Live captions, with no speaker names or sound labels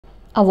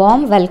A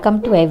warm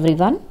welcome to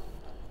everyone.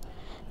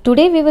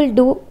 Today we will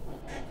do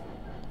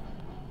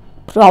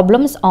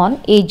problems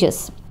on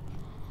ages.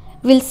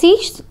 We'll see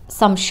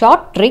some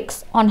short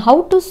tricks on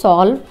how to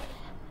solve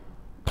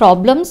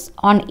problems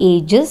on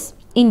ages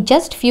in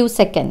just few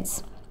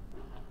seconds.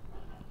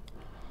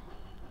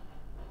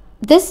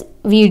 This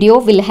video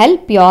will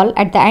help you all.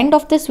 At the end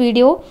of this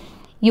video,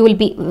 you will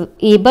be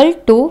able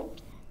to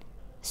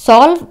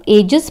solve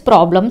ages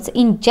problems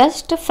in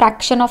just a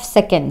fraction of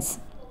seconds.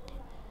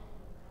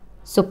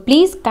 So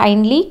please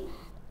kindly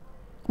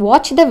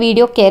watch the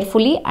video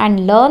carefully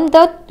and learn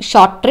the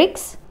short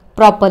tricks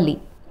properly.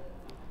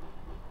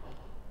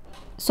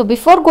 So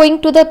before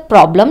going to the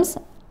problems,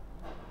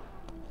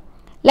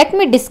 let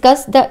me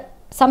discuss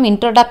some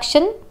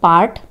introduction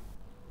part,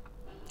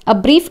 a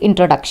brief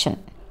introduction.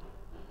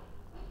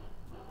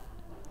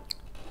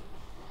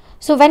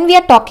 So when we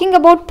are talking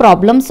about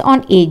problems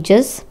on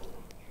ages,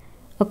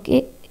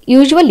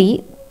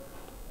 usually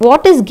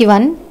what is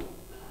given,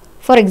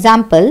 for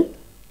example,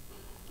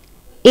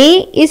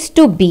 A is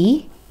to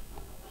B,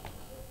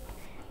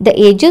 the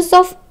ages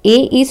of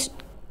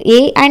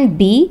A and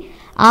B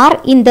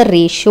are in the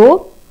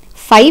ratio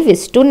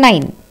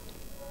 5:9.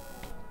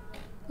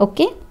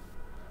 Okay.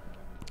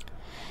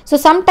 So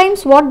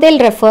sometimes what they'll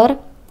refer,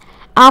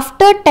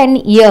 after 10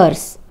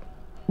 years,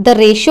 the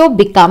ratio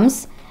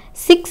becomes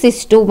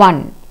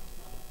 6:1.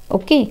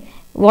 Okay.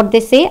 What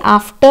they say,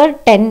 after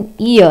 10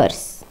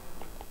 years.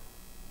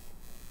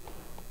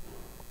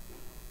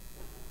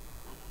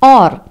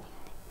 Or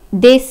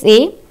they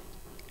say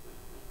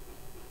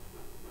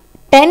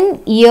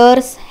 10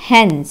 years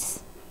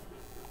hence,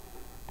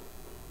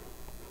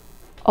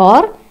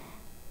 or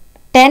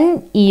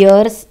 10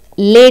 years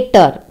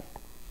later.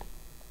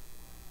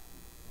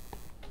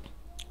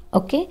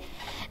 Okay.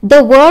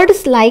 The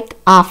words like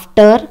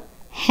after,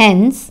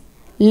 hence,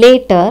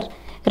 later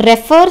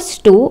refers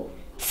to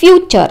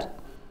future.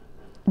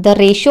 The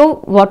ratio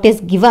what is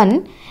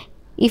given,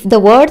 if the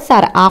words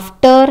are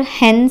after,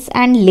 hence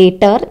and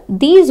later,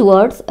 these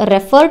words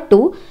refer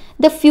to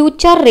the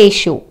future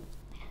ratio.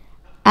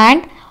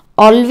 And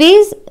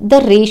always the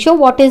ratio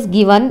what is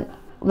given,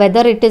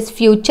 whether it is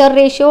future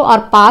ratio or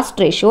past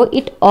ratio,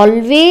 it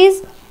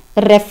always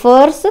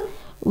refers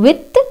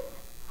with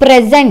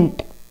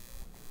present.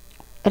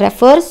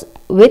 Refers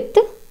with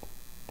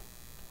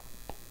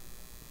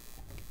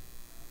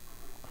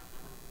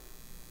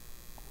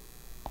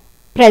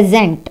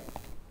present.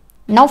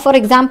 Now for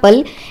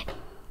example,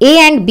 A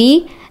and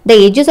B, the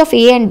ages of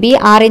A and B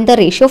are in the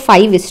ratio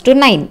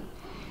 5:9.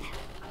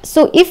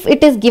 So if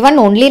it is given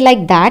only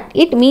like that,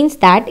 it means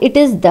that it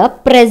is the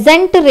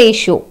present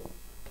ratio.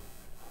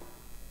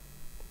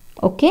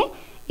 Okay,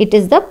 it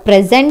is the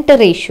present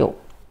ratio.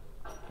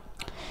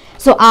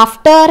 So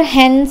after,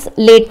 hence,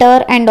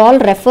 later and all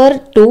refer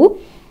to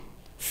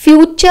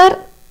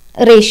future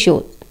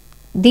ratio.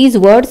 These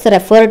words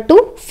refer to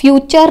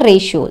future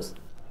ratios.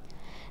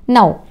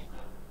 Now,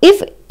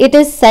 if it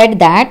is said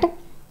that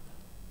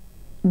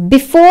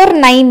before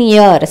 9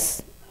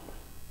 years,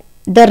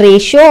 the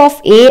ratio of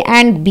A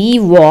and B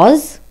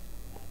was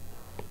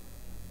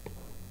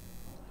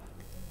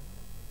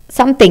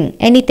something,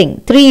 anything,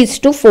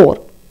 3:4.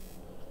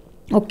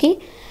 Okay.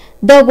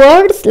 The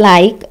words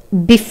like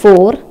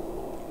before,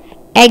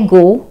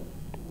 ago,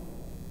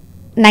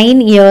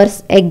 9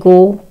 years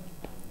ago.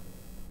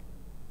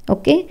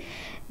 Okay.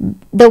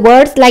 The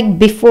words like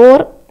before,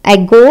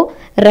 ago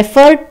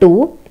refer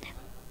to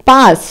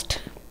past.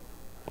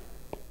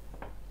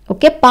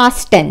 Okay,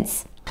 past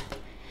tense.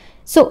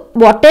 So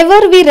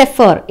whatever we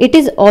refer, it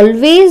is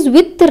always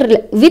with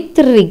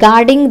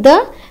regarding the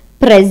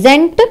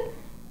present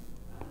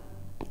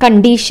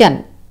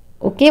condition.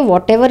 Okay,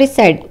 whatever is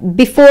said,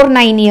 before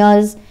 9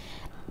 years,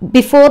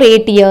 before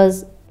 8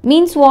 years,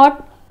 means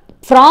what?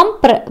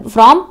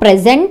 From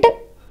present,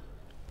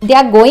 they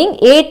are going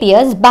 8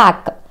 years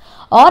back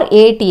or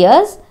 8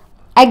 years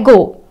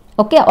ago.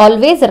 Okay,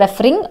 always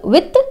referring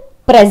with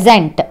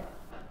present.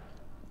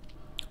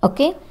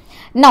 Okay.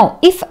 Now,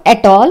 if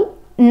at all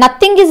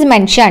nothing is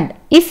mentioned,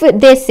 if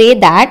they say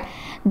that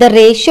the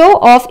ratio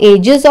of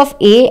ages of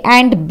A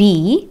and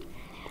B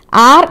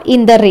are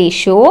in the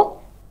ratio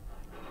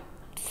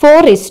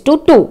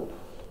 4:2,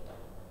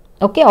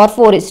 okay, or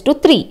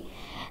 4:3,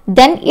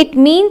 then it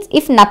means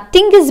if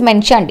nothing is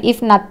mentioned,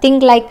 if nothing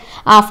like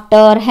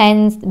after,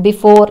 hence,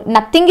 before,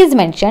 nothing is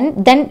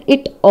mentioned, then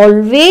it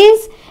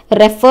always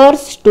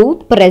refers to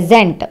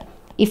present.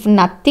 If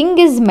nothing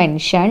is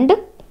mentioned,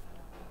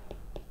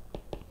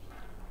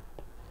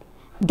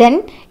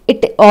 then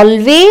it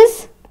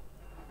always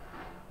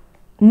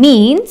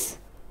means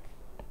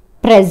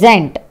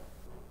present.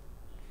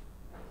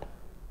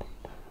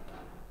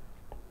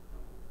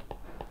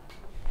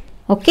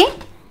 Okay.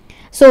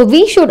 So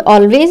we should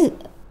always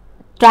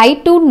try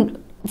to,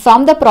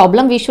 from the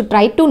problem, we should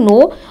try to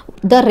know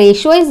the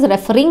ratio is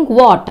referring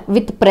what,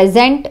 with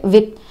present,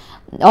 with,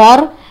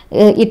 or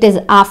it is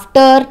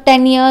after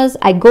 10 years,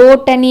 ago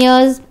 10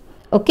 years.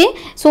 Okay.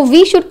 So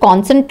we should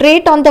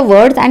concentrate on the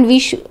words and we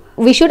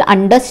should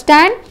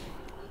understand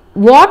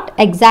what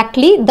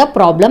exactly the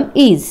problem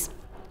is.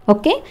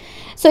 Okay,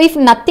 so if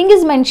nothing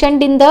is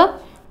mentioned in the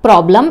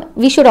problem,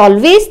 we should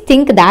always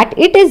think that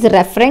it is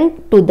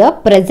referring to the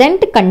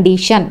present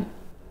condition.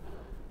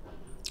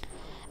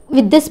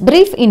 With this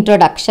brief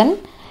introduction,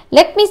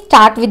 let me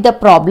start with the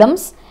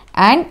problems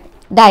and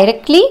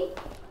directly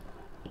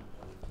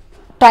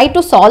try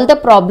to solve the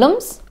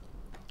problems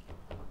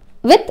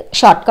with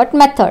shortcut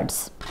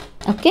methods.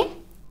 Okay.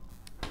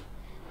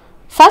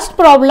 First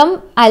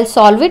problem, I'll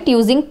solve it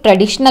using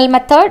traditional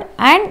method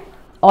and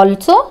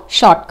also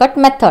shortcut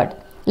method.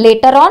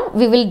 Later on,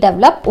 we will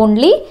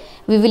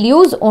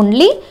use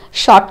only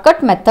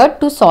shortcut method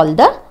to solve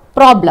the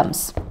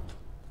problems.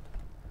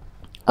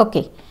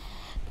 Okay.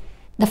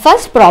 The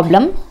first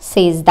problem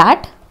says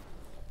that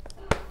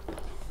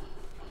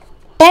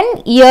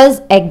 10 years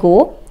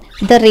ago,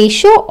 the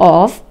ratio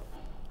of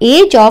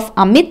age of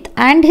Amit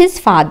and his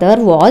father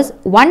was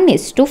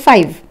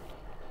 1:5.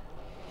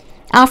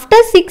 After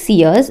 6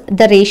 years,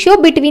 the ratio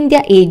between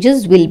their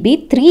ages will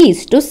be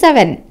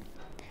 3:7.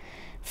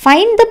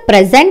 Find the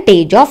present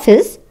age of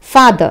his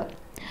father.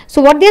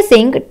 So what they are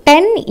saying,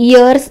 10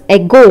 years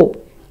ago,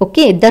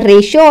 okay, the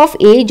ratio of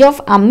age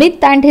of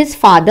Amit and his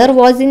father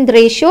was in the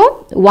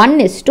ratio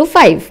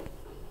 1:5.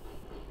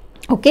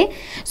 Okay,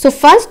 so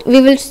first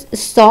we will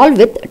solve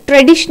with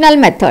traditional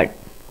method.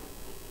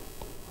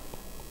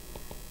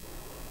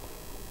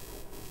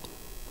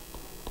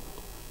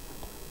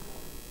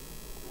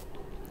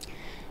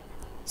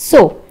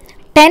 So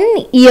 10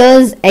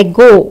 years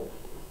ago,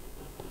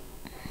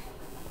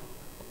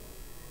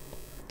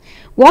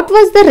 what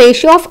was the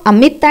ratio of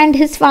Amit and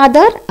his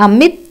father?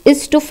 Amit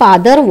is to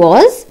father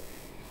was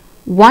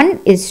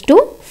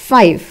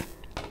 1:5.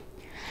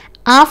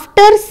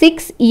 After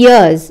 6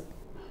 years,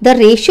 the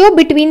ratio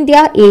between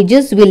their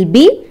ages will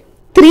be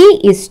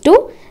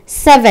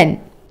 3:7.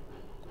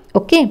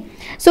 Okay,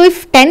 so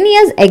if 10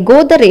 years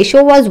ago the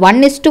ratio was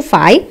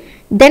 1:5,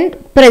 then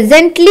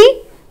presently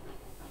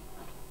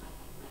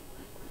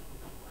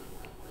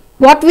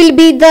what will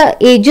be the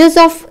ages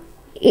of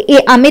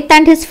Amit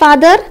and his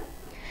father?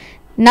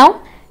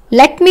 Now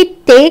let me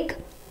take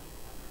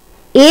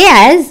A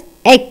as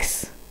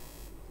X,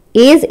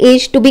 A's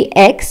age to be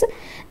X,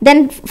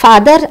 then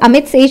father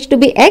Amit's age to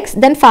be X,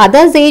 then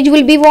father's age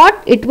will be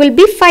what? It will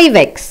be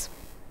 5X.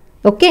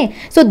 Okay,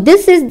 so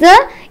this is the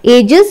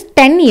ages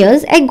 10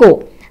 years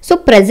ago. So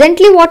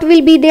presently what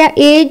will be their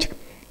age?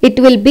 It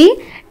will be,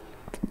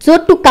 so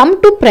to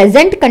come to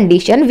present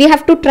condition we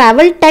have to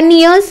travel 10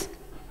 years,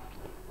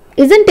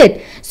 isn't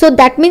it? So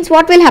that means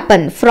what will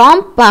happen?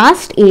 From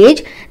past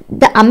age,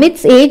 the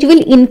Amit's age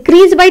will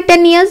increase by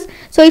 10 years.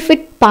 So if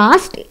it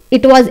past,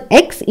 it was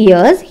X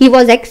years, he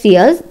was X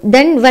years,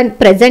 then when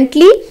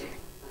presently,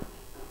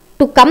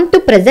 to come to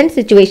present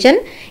situation,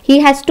 he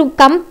has to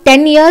come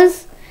 10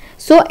 years.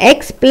 So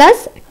X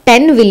plus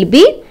 10 will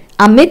be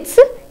Amit's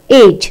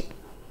age.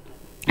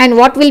 And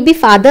what will be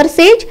father's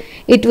age?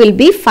 It will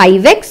be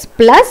 5X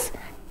plus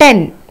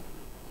 10.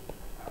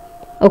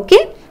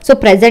 Okay. So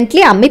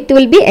presently Amit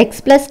will be X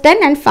plus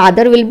 10 and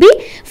father will be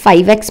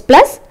 5X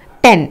plus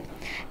 10.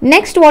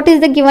 Next, what is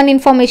the given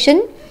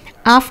information?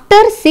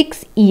 After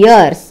 6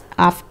 years,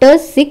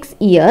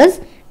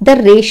 the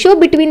ratio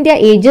between their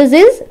ages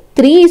is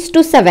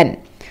 3:7.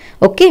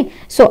 Okay,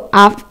 so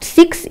after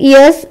 6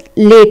 years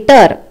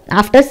later,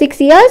 after 6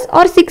 years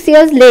or 6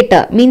 years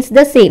later means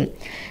the same.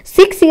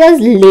 6 years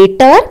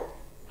later,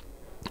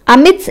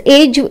 Amit's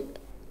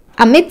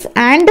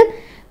and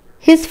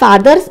his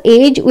father's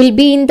age will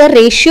be in the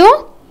ratio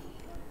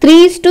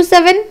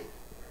 3:7.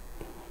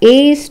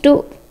 A is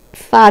to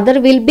father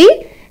will be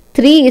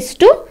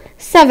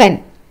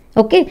 3:7.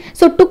 Okay,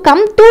 so to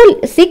come to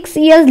 6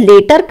 years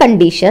later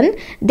condition,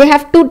 they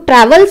have to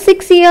travel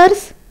 6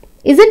 years,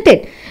 isn't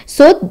it?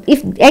 So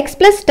if X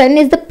plus 10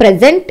 is the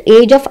present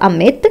age of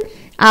Amit,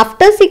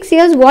 after 6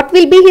 years what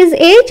will be his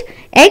age?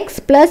 X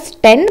plus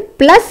 10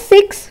 plus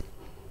 6.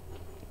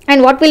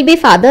 And what will be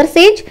father's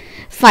age?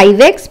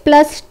 5X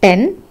plus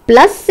 10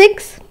 plus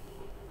 6.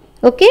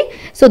 Okay,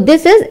 so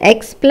this is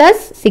X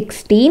plus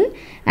 16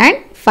 and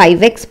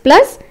 5X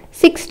plus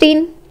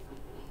 16.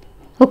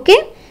 Okay,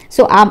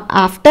 so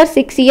after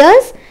 6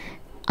 years,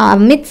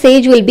 Amit's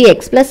age will be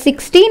X plus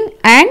 16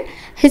 and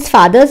his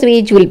father's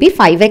age will be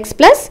 5X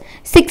plus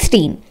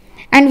 16.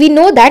 And we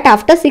know that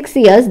after 6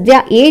 years,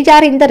 their age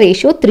are in the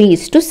ratio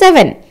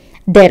 3:7.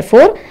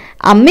 Therefore,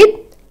 Amit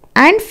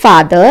and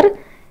father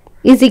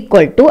is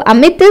equal to,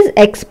 Amit is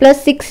X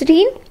plus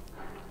 16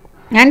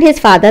 and his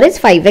father is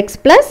 5X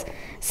plus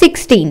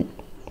 16.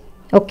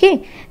 Okay,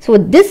 so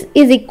this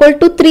is equal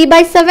to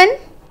 3/7.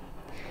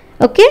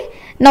 Okay,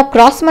 now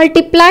cross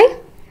multiply,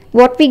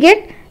 what we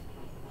get?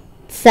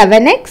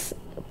 7X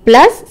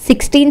plus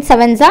 16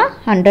 sevens are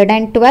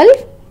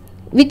 112,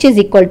 which is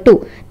equal to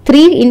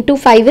 3 into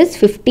 5 is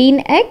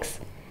 15X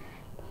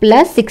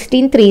plus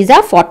 16 threes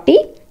are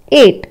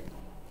 48.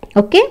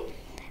 Okay,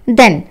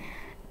 then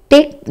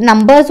take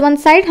numbers one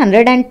side,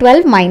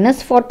 112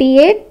 minus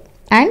 48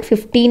 and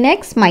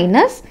 15X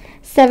minus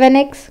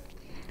 7X.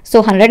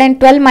 So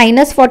 112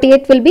 minus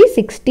 48 will be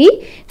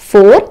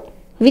 64.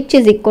 which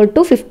is equal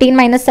to 15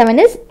 minus 7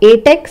 is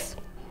 8x.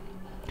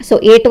 So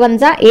 8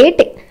 ones are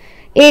 8,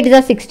 8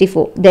 is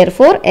 64.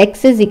 Therefore,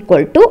 x is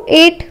equal to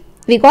 8.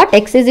 We got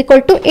x is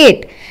equal to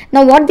 8.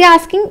 Now what they are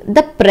asking?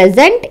 The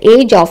present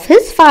age of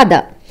his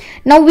father.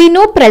 Now we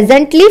know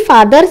presently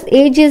father's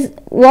age is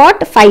what?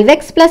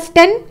 5x plus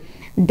 10.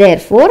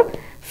 Therefore,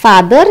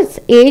 father's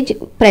age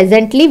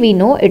presently we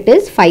know it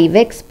is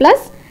 5x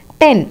plus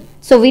 10.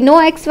 So we know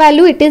x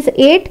value, it is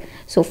 8.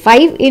 So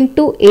 5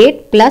 into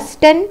 8 plus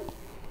 10.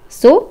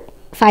 So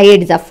 5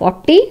 8s are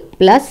 40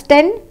 plus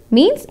 10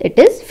 means it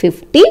is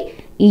 50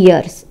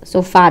 years.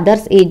 So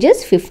father's age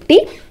is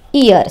 50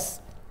 years.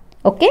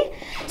 Okay.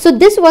 So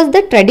this was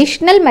the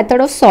traditional method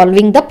of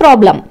solving the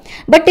problem.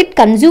 But it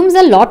consumes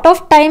a lot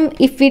of time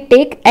if we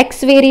take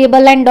x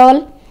variable and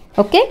all.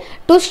 Okay.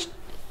 To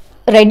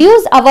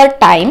reduce our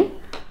time,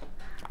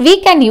 we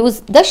can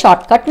use the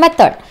shortcut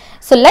method.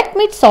 So let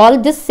me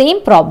solve this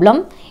same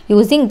problem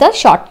using the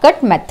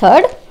shortcut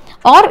method,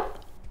 or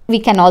we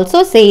can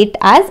also say it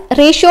as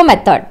ratio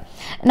method.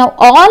 Now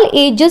all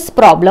ages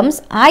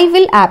problems I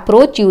will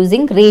approach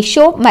using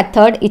ratio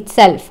method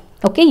itself.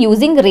 Okay,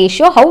 using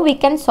ratio how we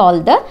can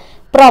solve the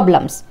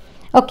problems.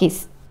 Okay,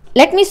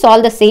 let me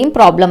solve the same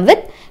problem with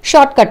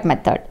shortcut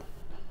method.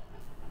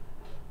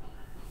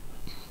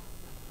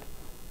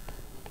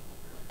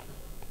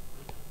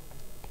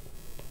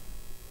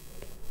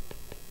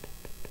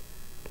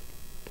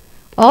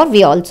 Or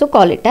we also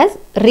call it as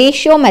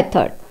ratio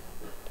method.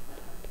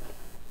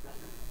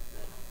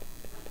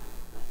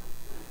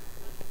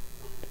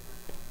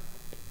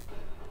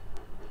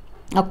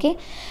 Okay,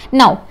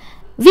 now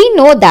we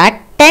know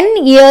that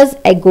 10 years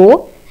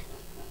ago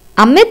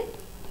Amit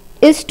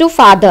is to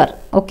father.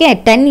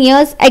 Okay, 10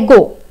 years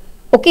ago.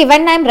 Okay,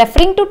 when I am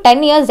referring to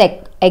 10 years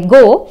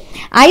ago,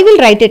 I will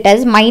write it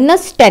as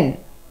minus 10.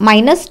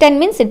 Minus 10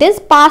 means it is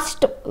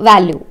past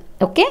value.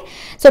 Okay,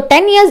 so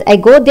 10 years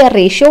ago their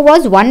ratio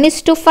was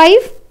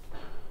 1:5.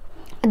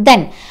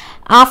 Then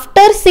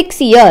after 6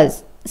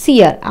 years, see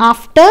here,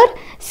 after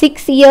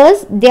 6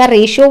 years their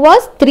ratio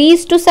was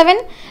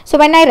 3:7. So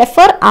when I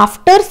refer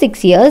after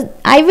 6 years,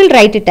 I will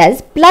write it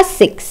as plus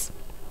 6.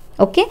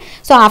 Okay,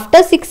 so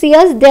after 6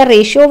 years their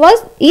ratio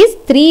is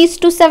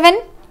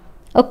 3:7.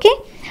 Okay,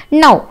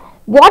 now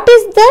what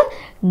is the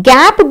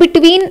gap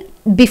between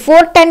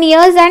before 10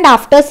 years and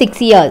after 6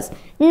 years?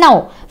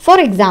 Now for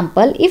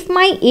example, if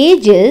my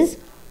age is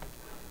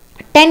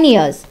 10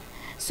 years,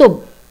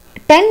 so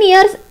 10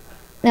 years,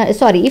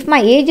 if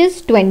my age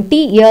is 20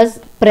 years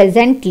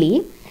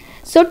presently,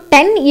 so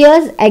 10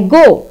 years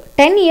ago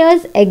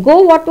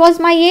what was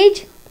my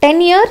age? 10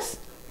 years.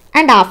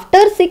 And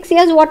after 6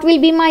 years what will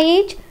be my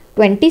age?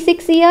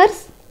 26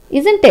 years,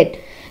 isn't it?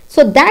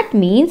 So that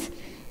means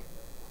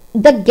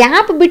the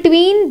gap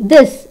between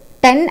this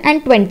 10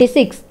 and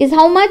 26 is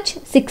how much?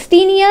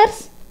 16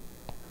 years,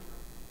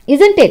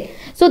 isn't it?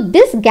 So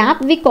this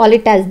gap we call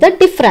it as the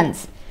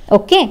difference.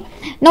 Okay,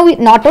 now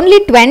not only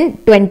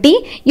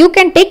 20, you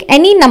can take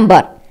any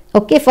number.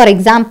 Okay, for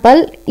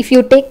example, if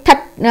you take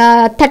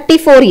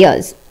 34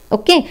 years,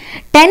 okay,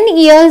 10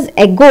 years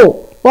ago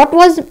what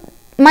was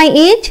my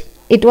age?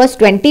 It was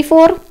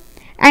 24.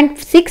 And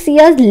 6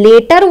 years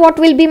later what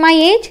will be my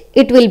age?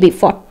 It will be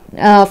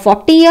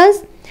 40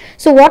 years.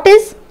 So what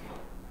is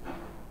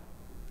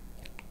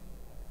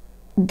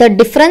the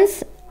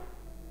difference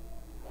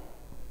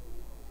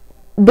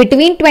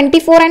between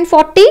 24 and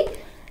 40?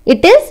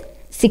 It is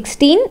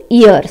 16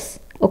 years.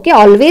 Okay,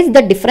 always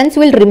the difference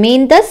will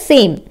remain the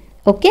same.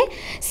 Okay,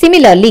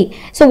 similarly,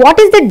 so what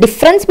is the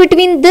difference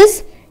between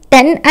this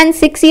 10 and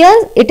 6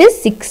 years? It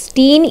is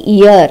 16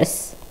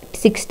 years.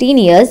 16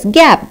 years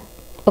gap.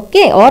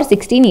 Okay, or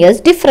 16 years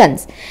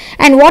difference.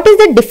 And what is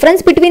the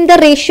difference between the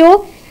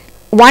ratio?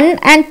 1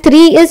 and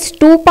 3 is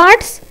 2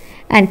 parts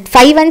and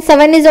 5 and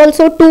 7 is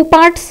also 2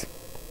 parts.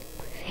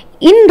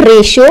 In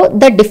ratio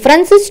the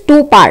difference is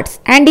 2 parts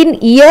and in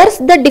years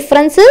the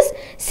difference is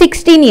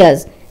 16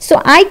 years.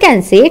 So I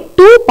can say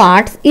 2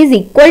 parts is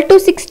equal to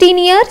 16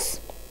 years.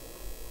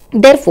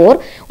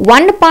 Therefore,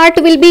 1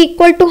 part will be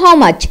equal to how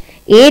much?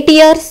 8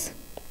 years.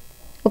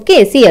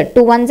 Okay, see here,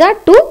 2 ones are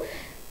 2,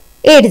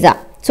 8s are.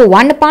 So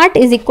 1 part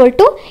is equal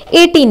to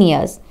 18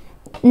 years.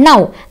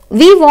 Now,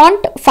 we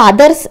want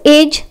father's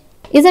age,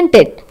 isn't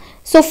it?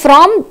 So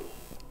from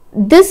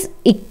this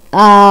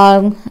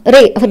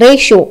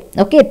ratio,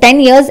 okay, 10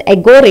 years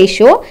ago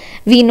ratio,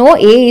 we know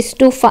A is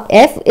to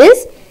F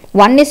is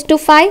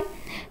 1:5.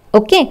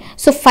 Okay,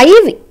 so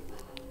 5.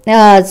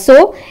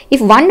 So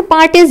if 1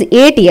 part is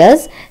 8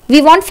 years,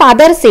 we want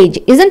father's age,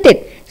 isn't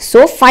it?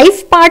 So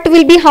 5 part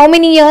will be how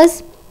many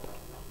years?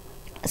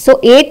 So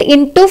 8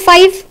 into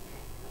 5,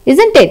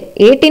 isn't it?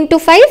 8 into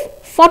 5,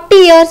 40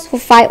 years. So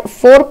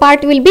 4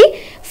 part will be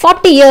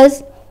 40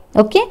 years.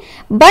 Okay,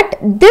 but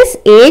this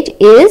age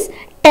is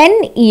 10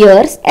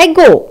 years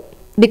ago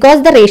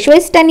because the ratio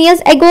is 10 years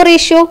ago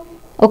ratio.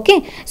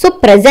 Okay, so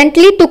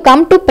presently, to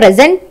come to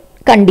present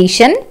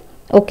condition,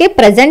 okay,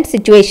 present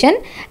situation,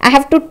 I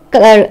have to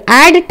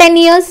add 10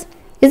 years,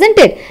 isn't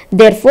it?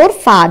 Therefore,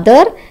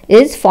 father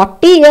is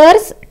 40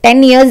 years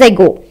 10 years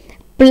ago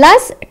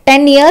plus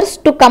 10 years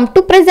to come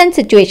to present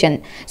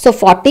situation. So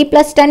 40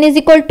 plus 10 is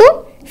equal to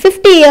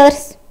 50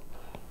 years.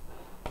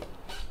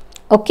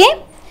 Okay.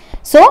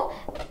 So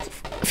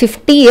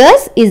 50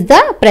 years is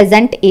the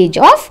present age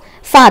of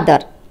father.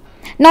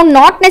 Now,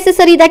 not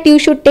necessary that you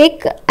should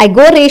take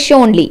ago ratio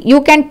only.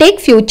 You can take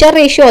future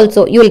ratio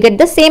also. You will get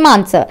the same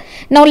answer.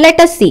 Now, let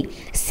us see.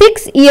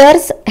 6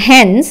 years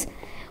hence,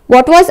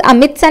 what was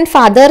Amit's and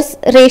father's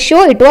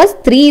ratio? It was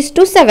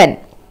 3:7.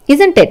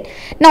 Isn't it?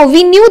 Now,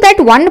 we knew that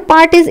one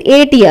part is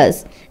 8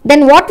 years.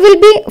 Then what will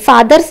be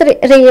father's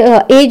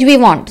age we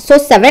want? So,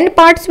 7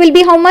 parts will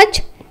be how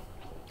much?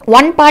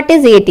 One part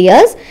is 8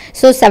 years.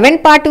 So, 7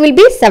 part will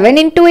be 7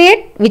 into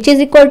 8, which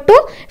is equal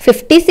to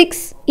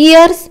 56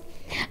 years.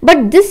 But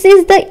this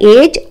is the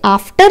age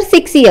after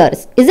 6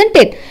 years, isn't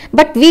it?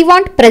 But we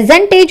want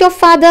present age of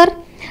father.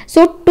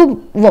 So,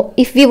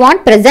 if we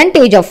want present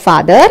age of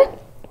father,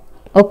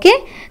 okay,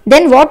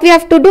 then what we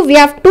have to do? We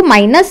have to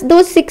minus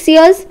those 6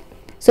 years.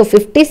 So,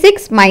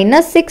 56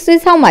 minus 6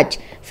 is how much?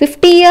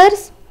 50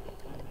 years.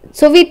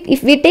 So,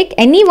 if we take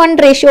any one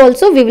ratio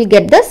also, we will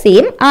get the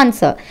same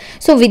answer.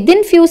 So,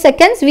 within few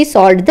seconds, we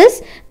solved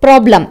this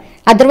problem.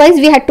 Otherwise,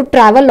 we had to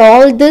travel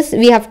all this.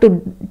 We have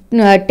to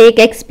take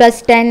x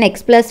plus 10,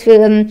 x plus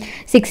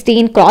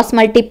 16, cross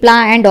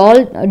multiply and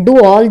do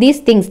all these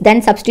things.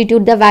 Then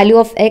substitute the value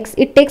of x.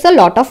 It takes a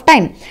lot of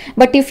time.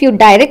 But if you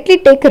directly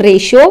take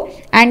ratio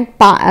and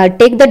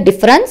take the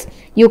difference,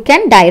 you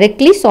can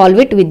directly solve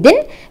it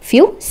within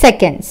few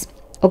seconds.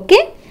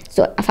 Okay.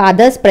 So,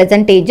 father's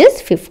present age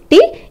is 50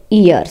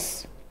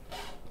 years.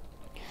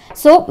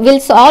 So, we'll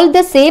solve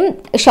the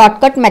same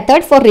shortcut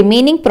method for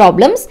remaining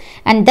problems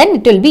and then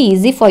it will be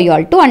easy for you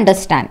all to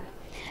understand.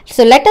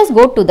 So, let us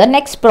go to the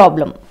next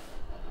problem.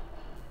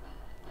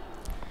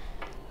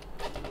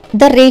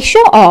 The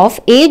ratio of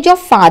age of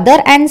father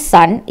and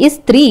son is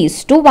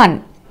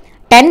 3:1.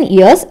 10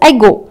 years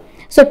ago.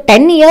 So,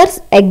 10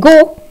 years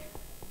ago,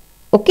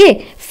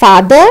 okay,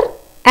 father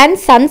and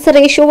son's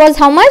ratio was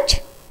how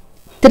much?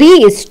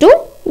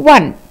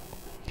 3:1.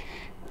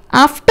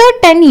 After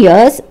 10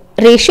 years,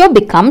 ratio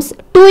becomes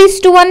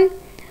 2:1.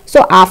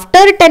 So,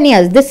 after 10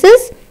 years, this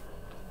is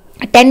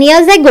 10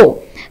 years ago.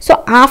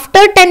 So,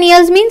 after 10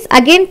 years means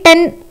again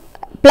 10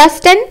 plus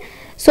 10.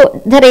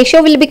 So, the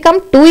ratio will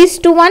become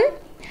 2:1.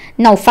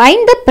 Now,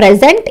 find the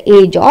present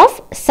age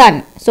of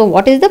son. So,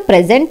 what is the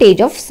present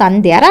age of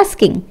son they are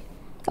asking?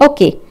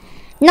 Okay.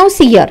 Now,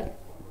 see here.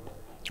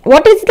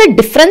 What is the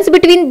difference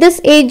between these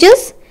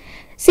ages?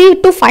 See,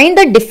 to find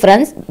the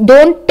difference,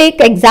 don't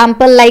take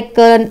example like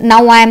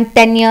now I am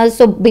 10 years,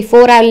 so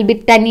before I will be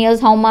 10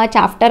 years, how much?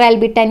 After I will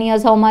be 10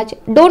 years, how much?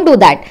 Don't do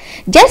that.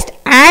 Just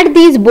add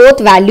these both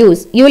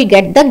values. You will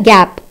get the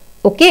gap.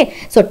 Okay.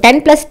 So,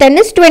 10 plus 10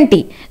 is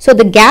 20. So,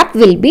 the gap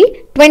will be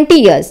 20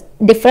 years.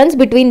 Difference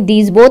between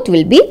these both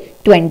will be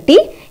 20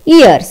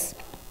 years.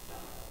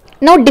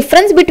 Now,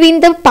 difference between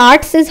the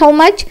parts is how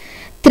much?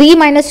 3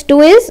 minus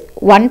 2 is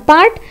 1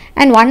 part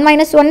and 1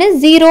 minus 1 is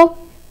 0.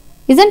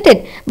 Isn't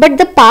it? But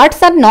the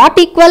parts are not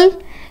equal.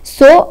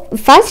 So,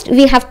 first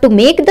we have to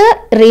make the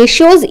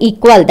ratios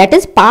equal. That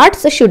is,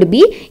 parts should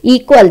be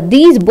equal.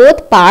 These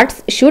both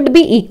parts should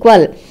be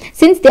equal.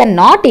 Since they are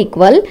not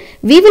equal,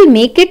 we will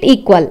make it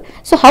equal.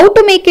 So, how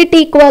to make it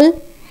equal?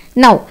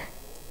 Now,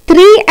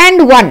 3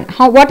 and 1.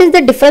 What is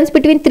the difference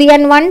between 3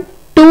 and 1?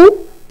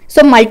 2.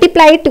 So,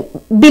 multiply it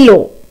below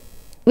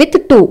with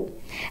 2.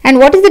 And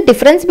what is the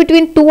difference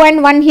between 2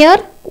 and 1 here?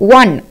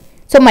 1.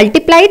 So,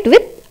 multiply it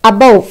with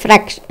above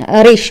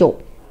ratio.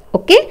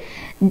 Okay.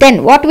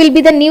 Then what will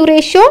be the new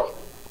ratio?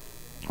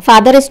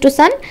 Father is to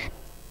son.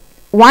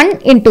 1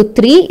 into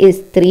 3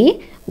 is 3.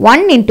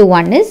 1 into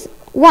 1 is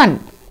 1.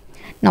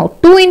 Now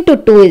 2 into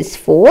 2 is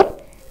 4.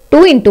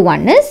 2 into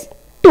 1 is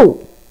 2.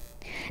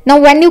 Now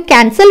when you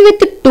cancel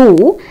with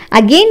 2,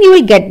 again you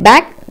will get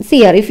back.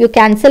 See here, if you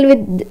cancel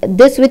with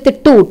this with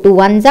 2, 2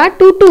 1s are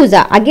 2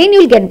 2s are. Again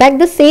you will get back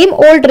the same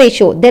old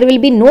ratio. There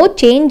will be no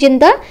change in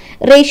the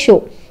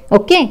ratio.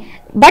 Okay.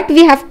 But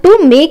we have to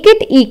make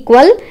it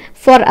equal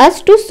for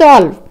us to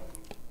solve.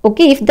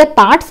 Okay, if the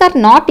parts are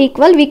not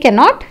equal, we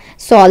cannot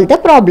solve the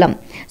problem.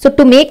 So,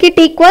 to make it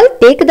equal,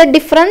 take the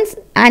difference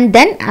and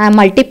then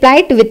multiply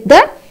it with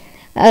the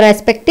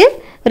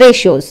respective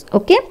ratios.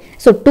 Okay,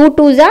 so 2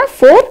 2s are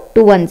 4,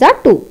 2 1s are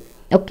 2.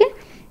 Okay,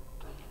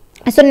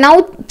 so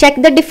now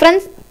check the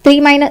difference. 3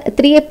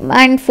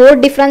 and 4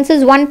 difference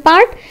is 1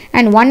 part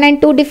and 1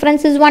 and 2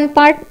 difference is 1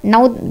 part.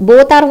 Now,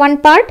 both are 1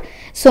 part.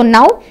 So,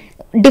 now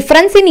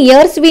difference in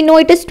years we know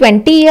it is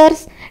 20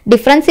 years.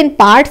 Difference in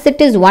parts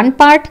it is 1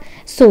 part.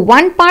 So,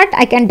 1 part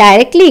I can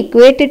directly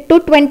equate it to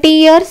 20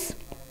 years.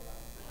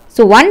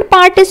 So, 1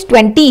 part is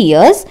 20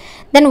 years.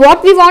 Then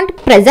what we want?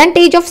 Present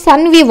age of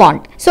son we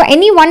want. So,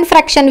 any one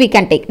fraction we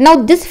can take. Now,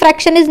 this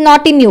fraction is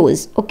not in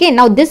use. Okay.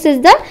 Now, this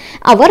is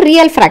our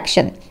real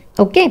fraction.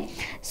 Okay.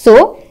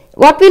 So,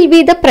 what will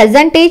be the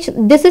present age?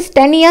 This is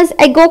 10 years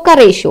ago ka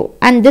ratio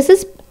and this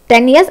is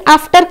 10 years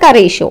after ka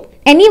ratio.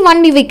 Any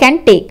one we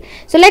can take.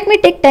 So, let me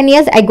take 10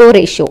 years ago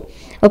ratio.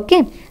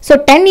 Okay. So,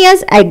 10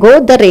 years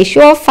ago the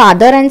ratio of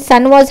father and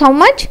son was how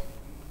much?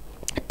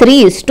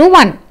 3 is to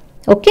 1.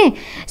 Okay,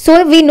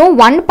 so we know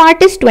one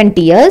part is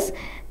 20 years.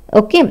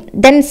 Okay,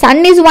 then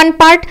sun is one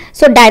part,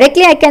 so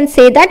directly I can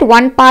say that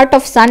one part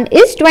of sun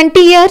is 20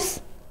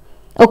 years.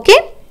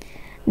 Okay,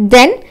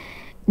 then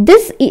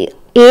this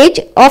age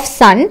of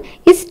sun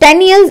is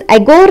 10 years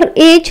ago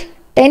age,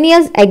 10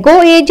 years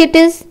ago age it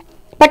is,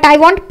 but I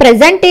want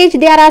present age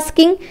they are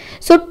asking.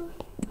 So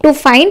to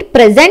find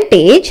present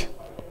age,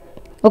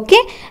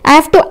 okay, I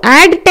have to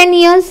add 10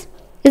 years,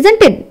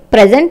 isn't it?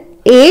 Present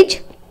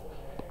age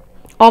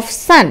of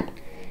sun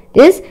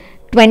is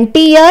 20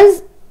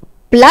 years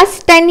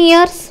plus 10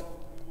 years.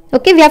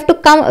 Okay, we have to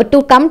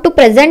come to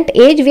present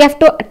age, we have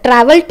to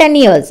travel 10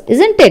 years,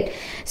 isn't it?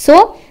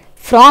 So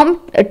from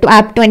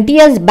 20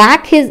 years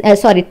back, 10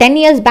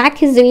 years back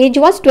his age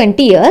was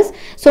 20 years.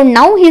 So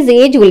now his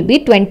age will be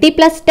 20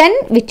 plus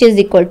 10, which is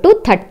equal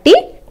to 30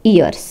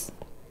 years.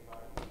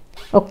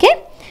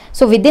 Okay,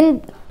 so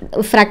within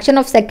a fraction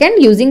of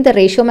second, using the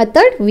ratio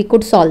method, we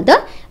could solve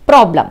the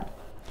problem.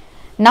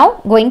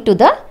 Now going to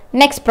the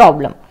next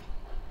problem.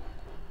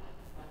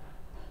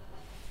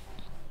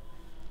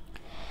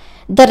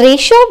 The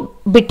ratio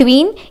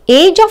between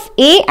age of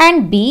A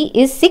and B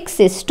is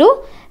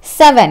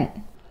 6:7.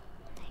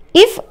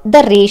 If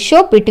the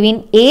ratio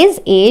between A's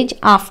age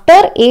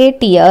after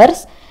 8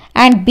 years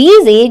and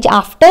B's age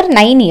after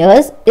 9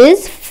 years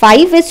is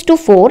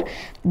 5:4,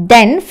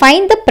 then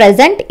find the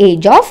present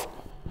age of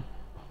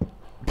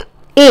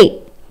A.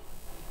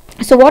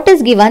 So what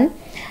is given?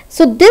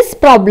 So this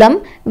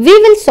problem we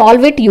will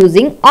solve it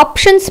using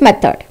options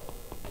method.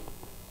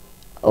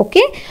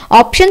 Okay,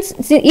 options,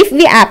 if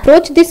we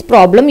approach this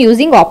problem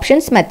using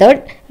options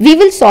method, we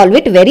will solve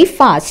it very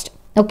fast.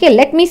 Okay,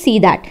 let me see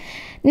that.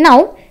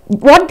 Now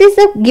what is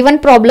the given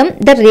problem?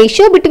 The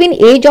ratio between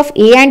age of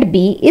A and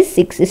B is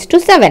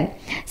 6:7.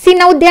 See,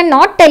 now they are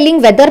not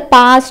telling whether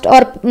past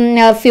or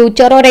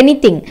future or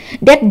anything.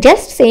 They are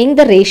just saying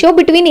the ratio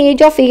between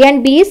age of A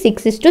and B is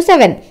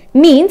 6:7.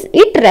 Means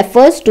it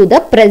refers to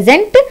the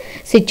present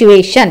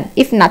situation.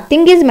 If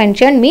nothing is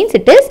mentioned, means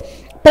it is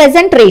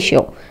present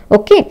ratio.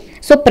 Okay,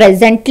 so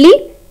presently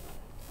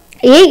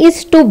A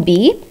is to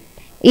B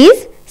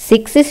is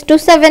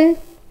 6:7.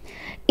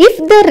 If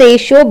the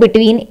ratio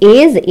between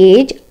A's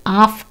age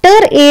after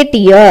 8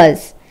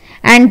 years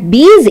and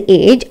B's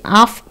age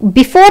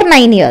before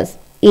 9 years,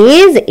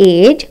 A's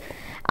age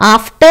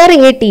after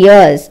 8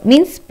 years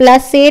means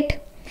plus 8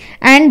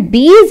 and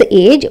B's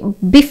age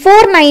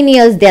before 9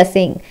 years, they are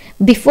saying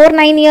before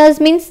 9 years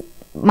means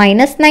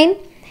minus 9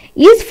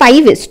 is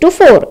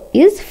 5:4,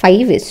 is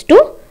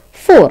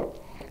 5:4.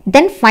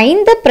 Then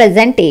find the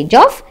present age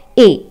of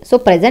A. So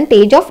present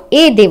age of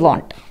A they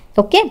want.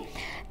 Okay,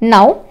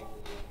 now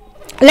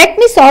let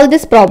me solve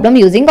this problem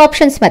using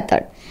options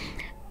method.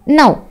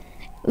 Now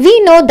we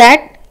know that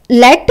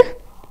let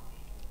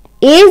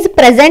A's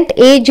present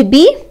age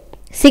be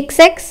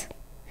 6x.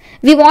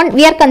 We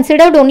are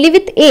considered only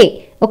with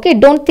A. Okay,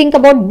 don't think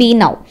about B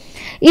now.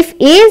 If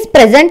A's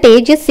present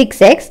age is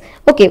 6x,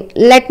 okay,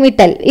 let me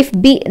tell, if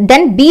B,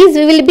 then B's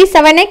will be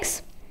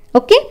 7x.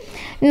 Okay,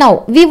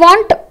 now we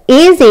want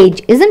A's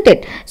age, isn't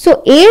it?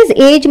 So A's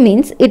age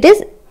means it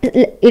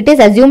is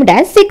assumed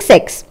as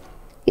 6x.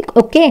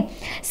 Okay,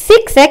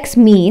 6x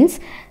means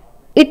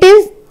it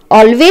is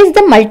always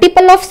the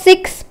multiple of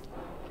 6.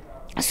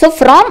 So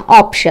from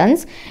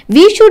options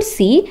we should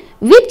see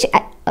which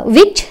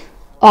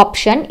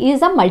option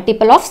is a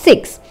multiple of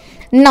 6.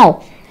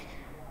 Now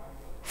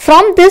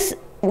from this,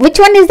 which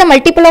one is the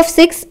multiple of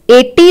 6?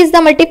 80 is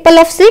the multiple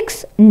of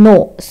 6?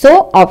 No.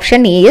 So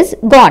option A is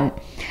gone.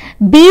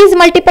 B is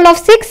multiple of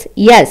 6?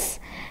 Yes.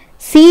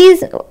 C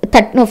is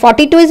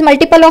 42 is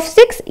multiple of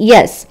 6?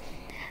 Yes.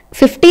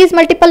 50 is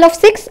multiple of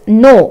 6?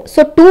 No.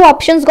 So two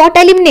options got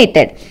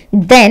eliminated.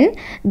 Then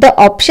the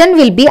option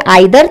will be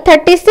either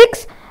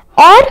 36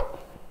 or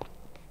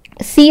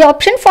C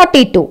option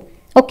 42.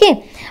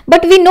 Okay.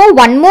 But we know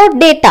one more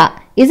data,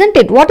 isn't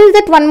it? What is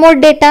that one more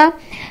data?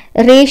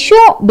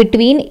 Ratio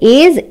between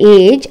A's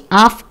age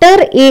after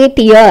 8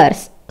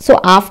 years. So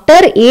after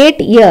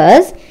 8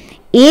 years,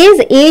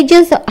 A's age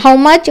is how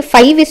much?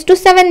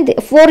 5:7,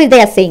 4 they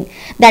are saying.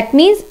 That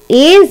means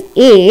A's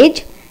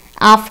age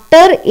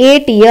after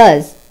 8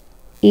 years,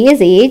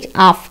 A's age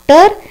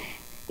after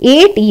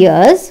 8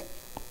 years,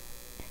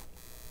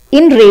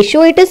 in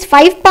ratio it is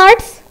 5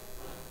 parts,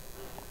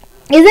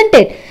 isn't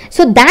it?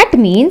 So that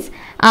means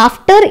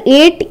after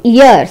 8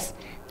 years,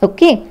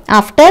 okay,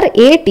 after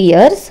 8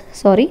 years,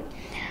 sorry,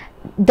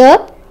 the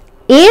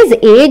A's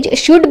age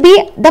should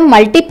be the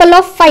multiple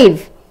of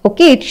 5.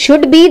 Okay, it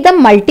should be the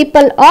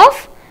multiple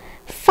of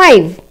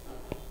 5.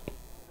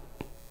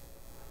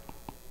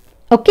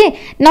 Okay,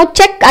 now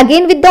check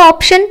again with the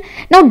option.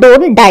 Now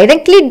don't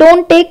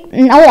take,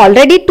 now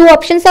already two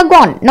options are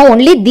gone. Now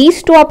only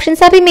these two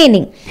options are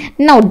remaining.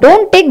 Now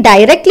don't take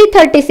directly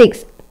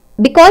 36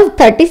 because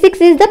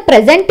 36 is the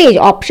present age.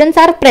 Options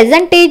are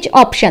present age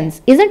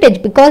options, isn't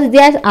it? Because they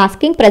are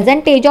asking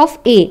present age of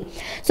A.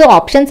 So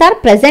options are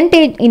present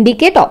age,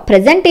 indicate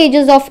present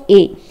ages of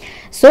A.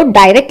 So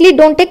directly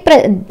don't take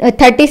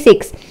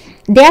 36.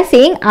 they are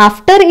saying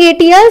after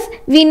 8 years,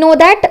 we know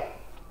that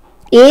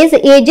A's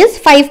age is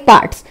 5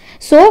 parts.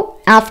 So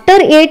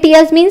after 8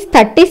 years means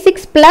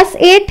 36 plus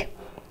 8.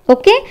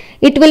 Okay,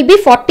 it will be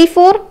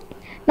 44.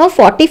 Now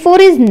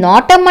 44 is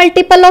not a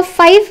multiple of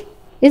 5,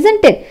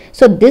 isn't it?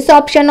 So this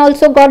option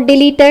also got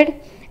deleted.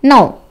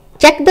 Now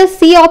check the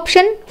C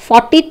option.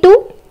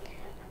 42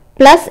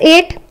 plus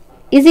 8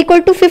 is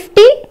equal to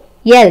 50.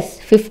 Yes,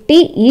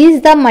 50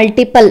 is the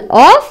multiple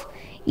of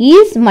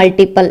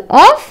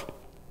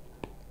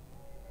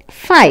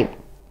 5.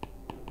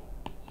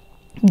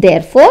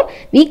 Therefore,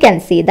 we can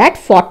say that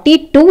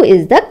 42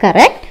 is the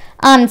correct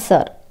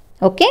answer.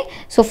 Okay,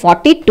 so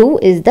 42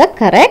 is the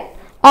correct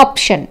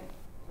option.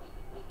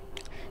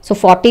 So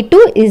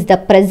 42 is the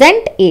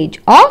present age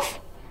of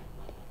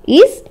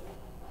A.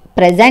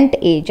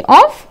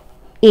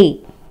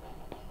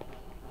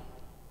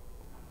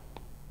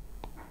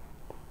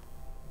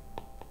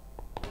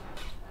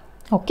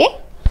 Okay.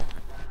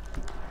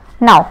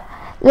 Now,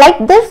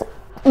 like this,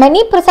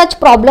 many such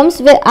problems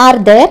are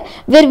there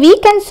where we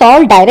can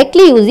solve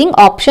directly using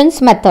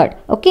options method.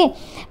 Okay,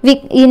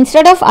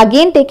 instead of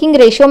again taking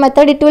ratio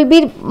method, it will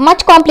be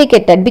much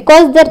complicated,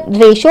 because the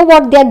ratio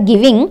what they are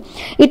giving,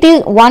 it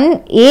is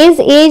one A's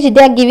age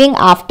they are giving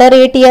after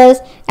 8 years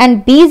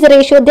and B's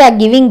ratio they are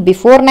giving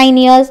before 9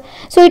 years.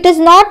 So it is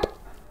not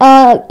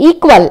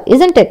equal,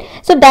 isn't it?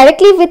 So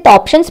directly with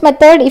options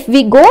method, if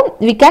we go,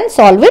 we can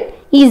solve it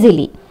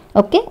easily.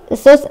 Okay,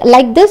 so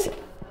like this,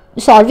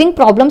 solving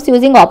problems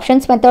using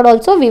options method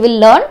also we will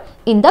learn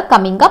in the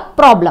coming up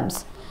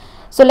problems.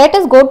 So let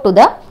us go to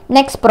the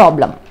next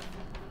problem.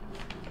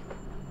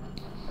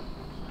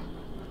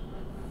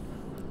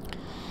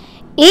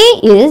 A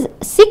is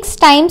 6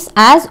 times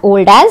as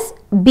old as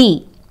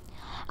B.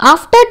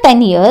 After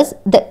 10 years,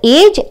 the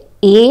age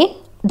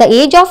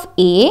of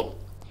A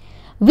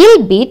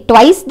will be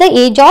twice the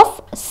age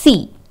of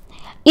C.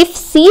 If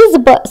C's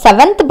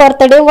 7th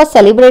birthday was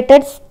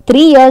celebrated 3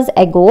 years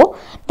ago,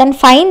 then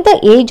find the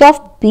age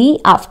of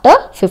B after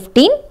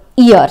 15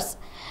 years.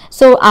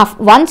 So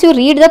once you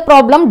read the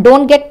problem,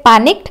 don't get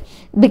panicked,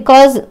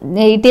 because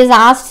it is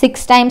asked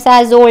 6 times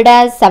as old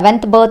as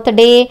 7th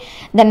birthday,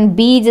 then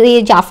B's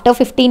age after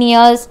 15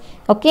 years.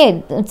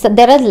 Okay, so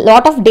there is a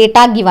lot of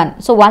data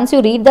given. So once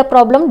you read the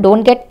problem,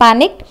 don't get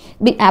panicked,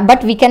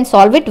 but we can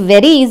solve it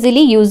very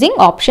easily using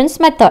options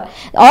method,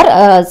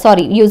 or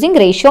using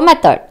ratio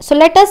method. So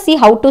let us see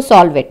how to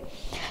solve it.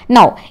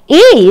 Now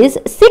A is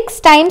 6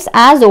 times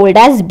as old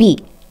as B.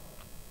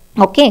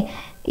 Okay,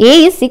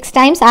 A is 6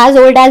 times as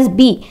old as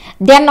B.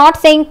 They are not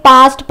saying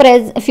past,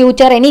 present,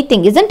 future,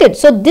 anything, isn't it?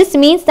 So this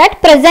means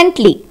that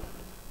presently.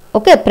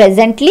 Okay,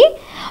 presently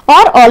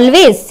or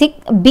always, A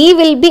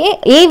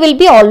will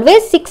be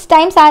always 6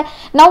 times.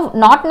 Now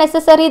not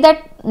necessary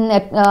that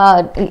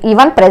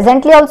even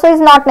presently also is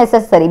not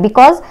necessary,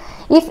 because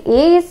if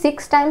A is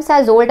 6 times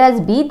as old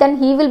as B, then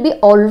he will be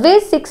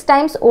always 6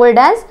 times old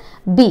as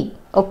B.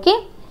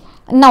 Okay.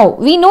 Now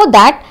we know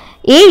that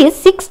A is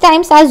 6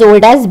 times as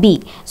old as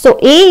B. So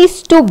A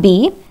is to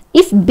B.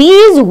 If B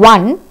is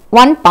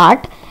one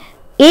part,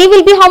 A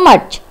will be how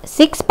much?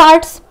 6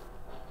 parts.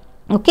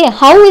 Okay,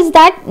 how is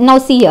that? Now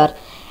see here.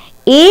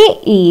 A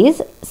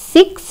is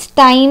 6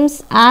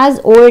 times as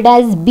old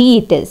as B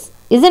it is,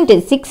 isn't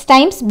it? 6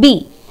 times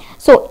B.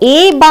 So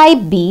A by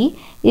B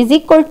is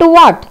equal to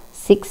what?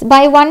 6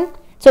 by 1.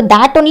 So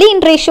that only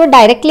in ratio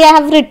directly I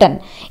have written.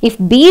 If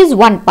B is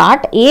one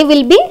part, A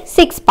will be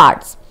 6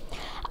 parts.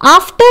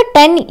 After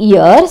 10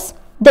 years,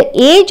 the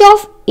age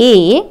of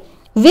A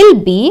will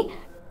be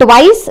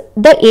twice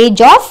the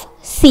age of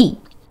C.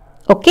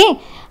 Okay,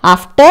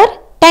 after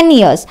 10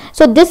 years.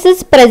 So this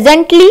is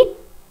presently.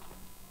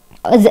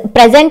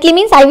 Presently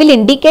means I will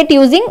indicate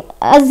using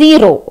a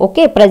 0.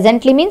 Okay,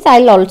 presently means I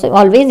will also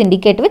always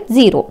indicate with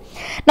 0.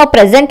 Now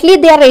presently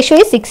their ratio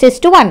is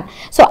 6:1.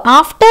 So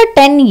after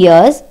 10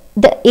 years,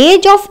 the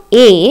age of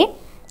A,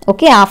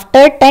 okay,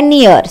 after 10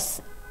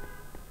 years,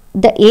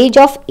 the age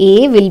of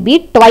A will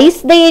be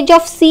twice the age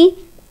of C.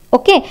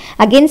 Okay,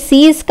 again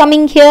C is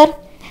coming here.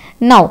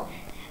 Now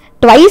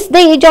twice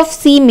the age of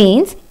C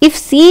means if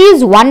C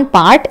is one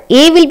part,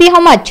 A will be how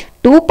much?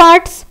 2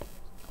 parts.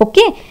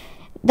 Okay.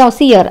 Now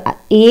see here,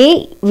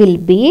 A will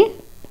be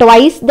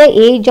twice the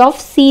age of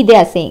C, they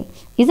are saying,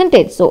 isn't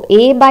it? So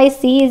A by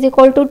C is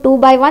equal to 2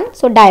 by 1.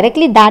 So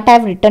directly that I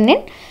have written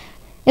in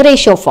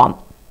ratio form.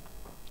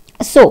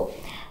 So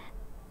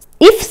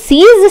if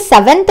C's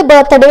 7th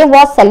birthday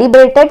was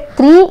celebrated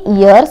 3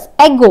 years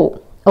ago,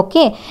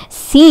 okay,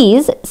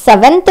 C's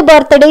 7th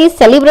birthday is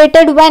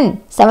celebrated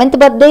when? 7th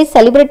birthday is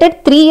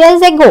celebrated 3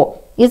 years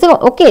ago. Is it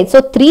okay? So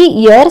 3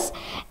 years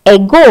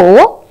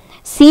ago,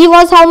 C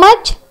was how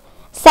much?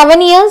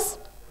 7 years.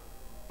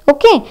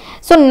 Okay,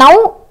 so now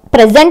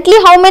presently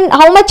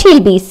how much he'll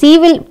be? C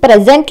will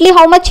presently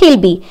how much he'll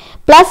be?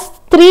 Plus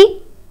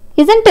 3,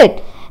 isn't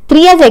it?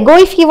 3 years ago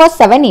if he was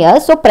 7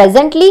 years, so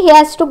presently he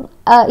has to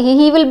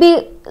he will be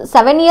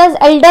 7 years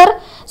elder.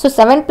 So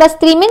 7 plus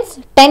 3 means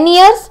 10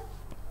 years.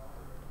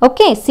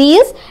 Okay, C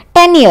is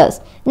 10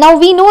 years. Now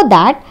we know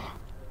that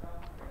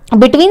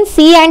between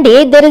C and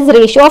A there is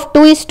ratio of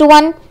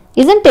 2:1,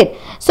 isn't it?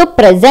 So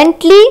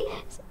presently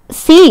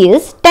C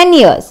is 10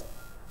 years.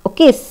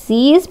 Okay,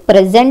 C is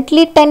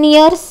presently 10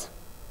 years.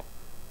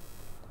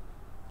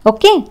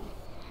 Okay,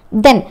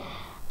 then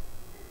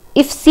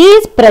if C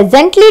is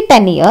presently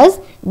 10 years,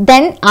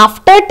 then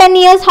after 10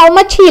 years how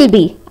much he will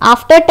be?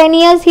 After 10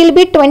 years he will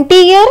be 20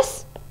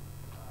 years.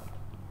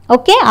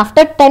 Okay,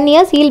 after 10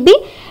 years he will be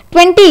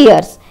 20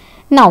 years.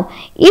 Now,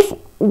 if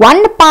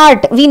one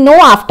part, we know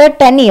after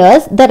 10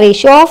 years the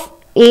ratio of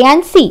A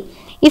and C.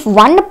 If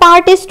one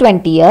part is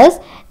 20 years,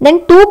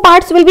 then two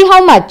parts will be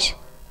how much?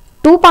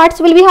 Two parts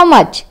will be how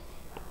much?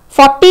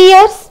 40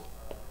 years.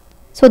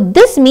 So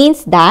this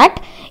means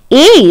that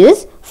A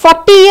is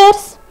 40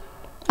 years.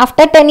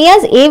 After 10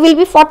 years, A will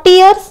be 40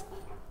 years,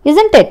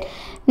 isn't it?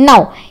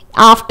 Now,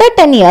 after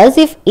 10 years,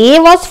 if A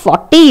was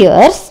 40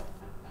 years,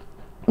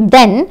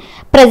 then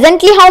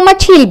presently how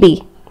much he will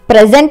be?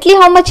 Presently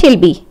how much he will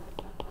be?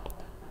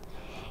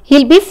 He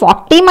will be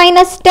 40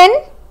 minus 10,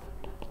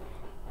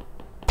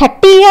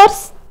 30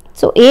 years.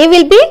 So A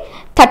will be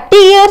 30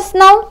 years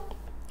now,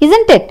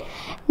 isn't it?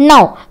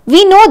 Now,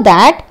 we know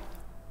that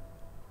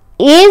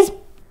A is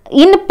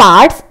in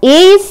parts,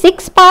 A is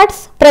 6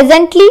 parts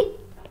presently,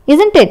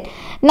 isn't it?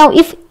 Now,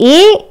 if A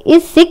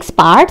is 6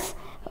 parts,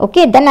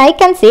 okay, then I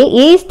can say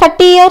A is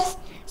 30 years.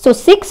 So,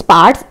 6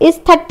 parts is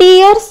 30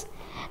 years.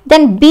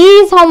 Then B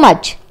is how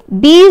much?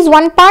 B is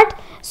 1 part.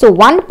 So,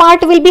 1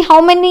 part will be how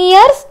many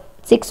years?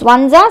 6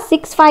 ones are,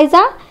 6 fives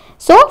are.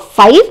 So,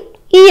 5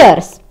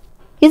 years,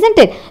 isn't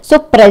it? So,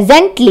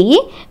 presently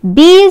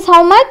B is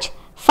how much?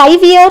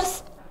 5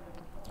 years.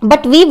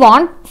 But we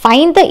want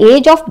find the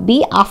age of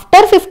B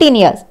after 15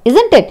 years,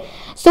 isn't it?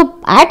 So,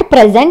 at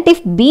present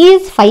if B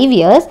is 5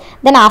 years,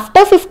 then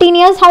after 15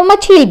 years how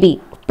much he will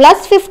be?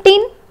 Plus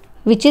 15,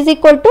 which is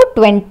equal to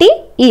 20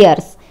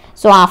 years.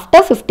 So,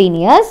 after 15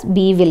 years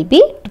B will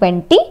be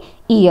 20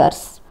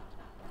 years.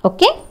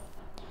 Okay.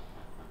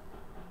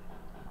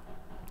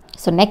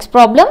 So, next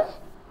problem.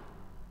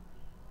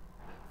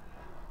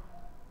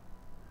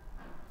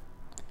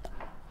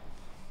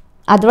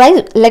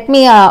 Otherwise, let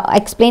me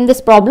explain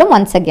this problem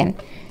once again.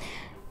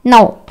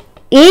 Now,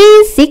 A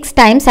is 6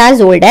 times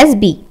as old as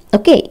B.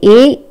 Okay,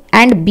 A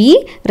and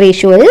B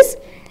ratio is,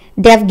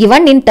 they have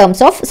given in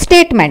terms of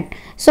statement.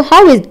 So,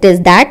 how it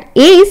is that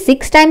A is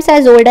 6 times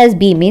as old as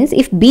B means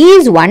if B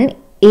is 1,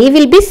 A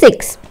will be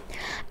 6.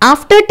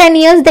 After 10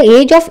 years, the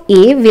age of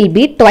A will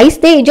be twice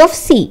the age of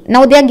C.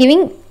 Now, they are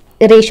giving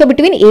a ratio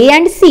between A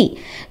and C,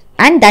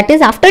 and that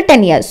is after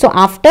 10 years. So,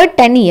 after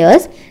 10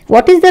 years,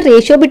 what is the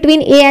ratio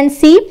between A and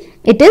C?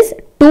 It is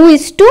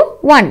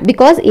 2:1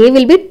 because A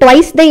will be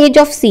twice the age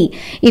of C.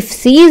 If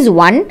C is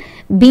 1,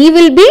 B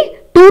will be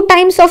 2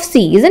 times of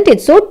C, isn't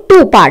it? So,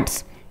 2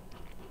 parts.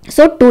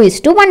 So,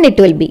 2:1 it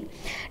will be.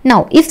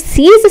 Now, if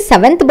C's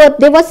 7th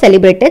birthday was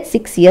celebrated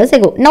 6 years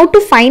ago. Now,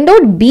 to find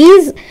out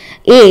B's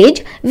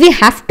age, we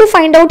have to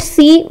find out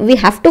C, we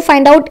have to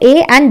find out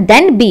A and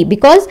then B,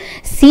 because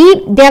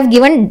C, they have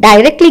given,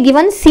 directly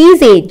given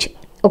C's age.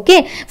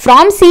 Okay,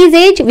 from C's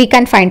age we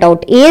can find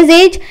out A's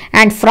age,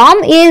 and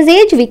from A's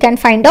age we can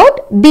find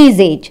out B's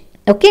age.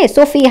 Okay,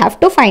 so we have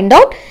to find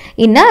out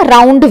in a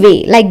round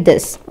way like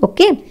this.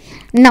 Okay,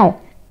 now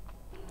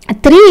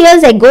 3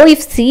 years ago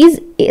if C's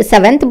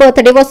 7th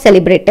birthday was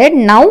celebrated,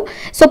 now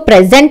so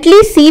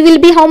presently C will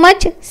be how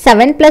much?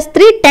 7 plus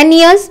 3, 10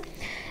 years.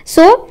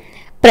 So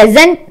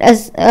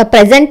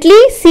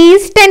presently C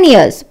is 10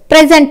 years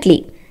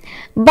presently,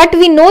 but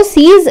we know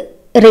C's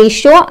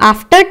ratio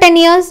after 10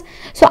 years.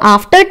 So,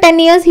 after 10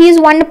 years he is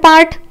 1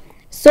 part.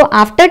 So,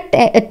 after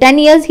 10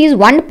 years he is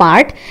 1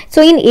 part.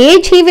 So, in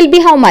age he will be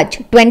how much?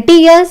 20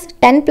 years.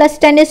 10 plus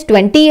 10 is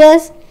 20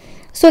 years.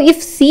 So,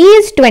 if C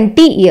is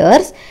 20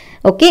 years,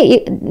 okay,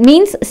 it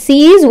means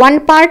C is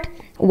 1 part.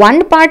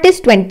 1 part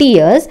is 20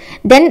 years.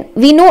 Then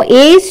we know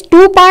A is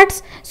 2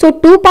 parts. So,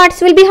 2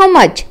 parts will be how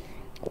much?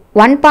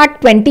 1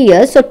 part 20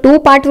 years. So, 2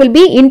 part will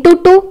be into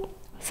 2.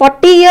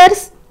 40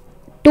 years.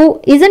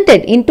 2, isn't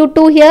it? Into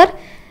 2 here.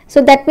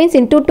 So, that means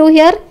into 2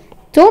 here.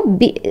 So,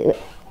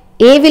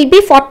 A will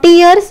be 40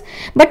 years,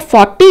 but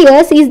 40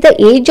 years is the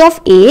age of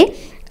A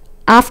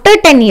after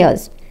 10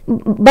 years,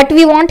 but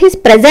we want his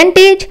present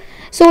age.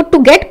 So, to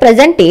get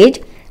present age,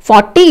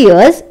 40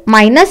 years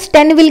minus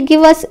 10 will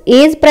give us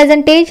A's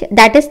present age,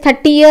 that is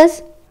 30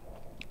 years.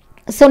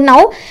 So,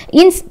 now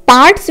in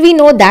parts we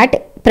know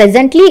that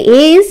presently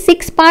A is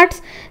 6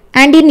 parts,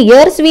 and in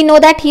years we know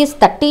that he is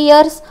 30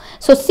 years.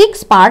 So,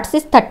 6 parts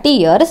is 30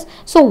 years.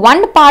 So,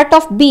 1 part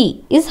of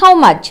B is how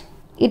much?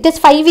 It is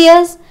 5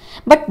 years,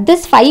 but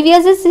this 5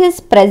 years is his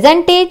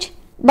present age,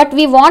 but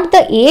we want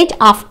the age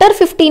after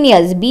 15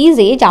 years, B's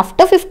age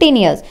after 15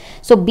 years.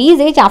 So, B's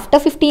age after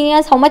 15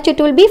 years, how much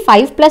it will be?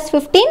 5 plus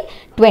 15,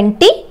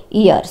 20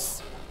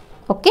 years.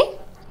 Okay.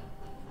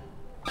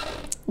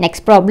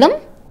 Next problem.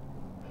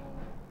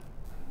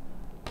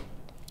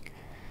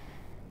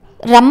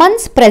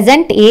 Raman's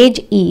present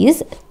age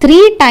is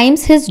 3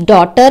 times his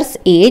daughter's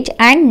age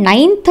and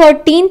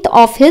 9/13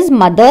 of his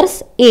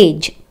mother's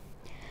age.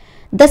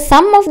 The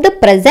sum of the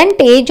present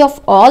age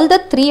of all the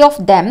three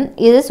of them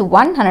is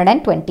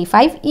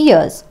 125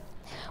 years.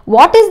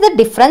 What is the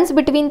difference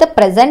between the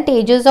present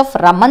ages of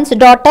Raman's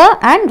daughter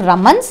and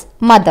Raman's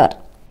mother?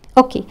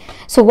 Okay,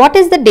 so what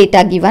is the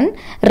data given?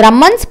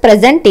 Raman's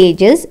present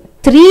age is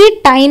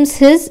 3 times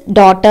his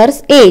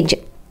daughter's age.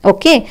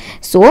 Okay,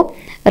 so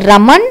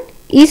Raman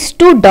is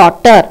to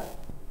daughter.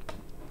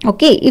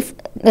 Okay, if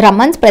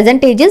Raman's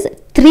present age is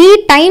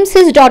 3 times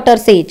his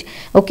daughter's age.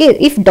 Okay,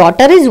 if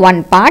daughter is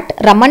 1 part,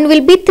 Raman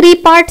will be 3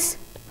 parts.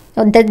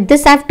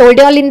 This I have told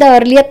you all in the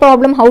earlier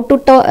problem how to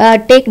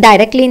take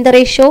directly in the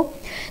ratio.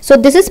 So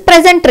this is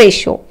present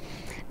ratio.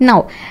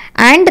 Now,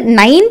 and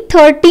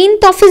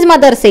 9/13 of his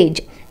mother's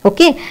age.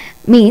 Okay,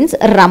 means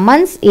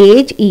Raman's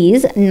age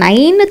is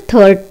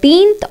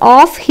 9/13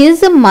 of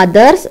his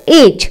mother's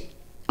age.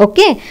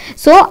 Okay,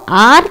 so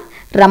our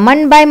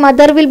Raman by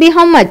mother will be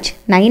how much?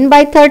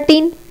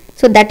 9/13.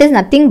 So that is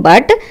nothing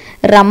but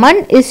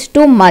Raman is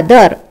to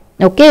mother.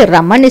 Okay,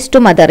 Raman is to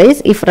mother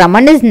is, if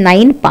Raman is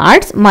 9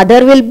 parts,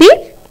 mother will be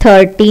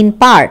 13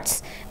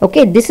 parts.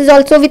 Okay, this is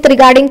also with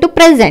regarding to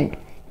present.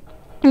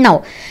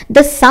 Now,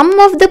 the sum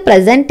of the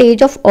present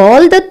age of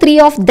all the three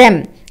of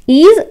them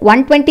is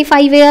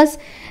 125 years.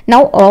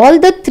 Now, all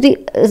the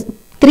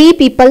three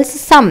people's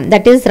sum,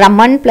 that is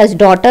Raman plus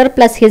daughter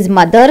plus his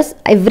mother's,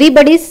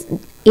 everybody's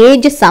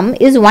age sum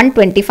is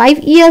 125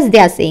 years they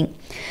are saying.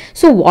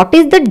 So, what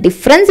is the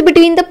difference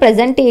between the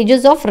present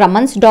ages of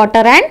Raman's daughter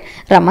and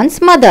Raman's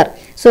mother?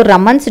 So,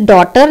 Raman's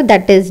daughter,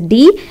 that is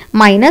D,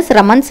 minus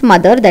Raman's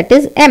mother, that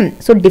is M.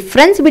 So,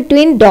 difference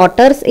between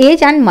daughter's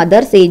age and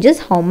mother's age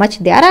is how much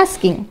they are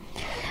asking.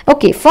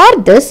 Okay, for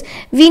this,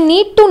 we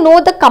need to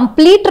know the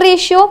complete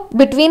ratio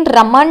between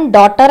Raman,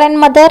 daughter and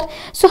mother.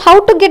 So,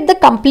 how to get the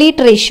complete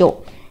ratio?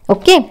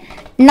 Okay,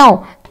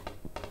 now,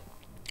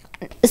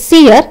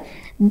 see here,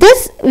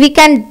 this we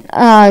can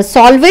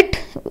solve it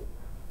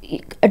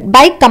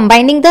by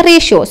combining the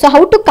ratio. So,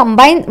 how to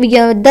combine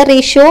the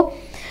ratio?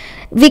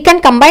 We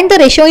can combine the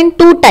ratio in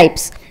 2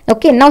 types.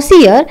 Okay, now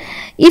see here,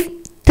 if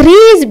 3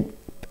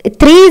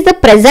 is the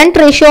present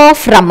ratio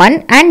of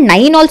Raman and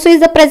 9 also is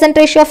the present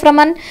ratio of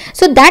Raman.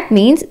 So, that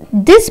means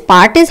this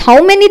part is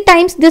how many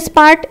times this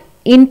part?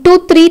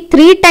 Into 3,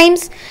 3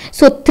 times.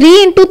 So,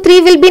 3 into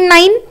 3 will be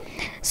 9.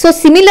 So,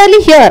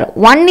 similarly here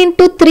 1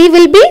 into 3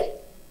 will be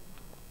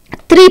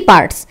 3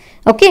 parts.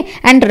 Okay,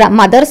 and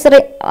mother's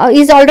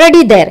is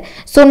already there.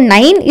 So,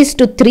 9 is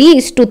to 3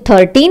 is to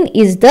 13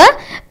 is the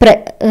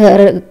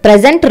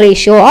present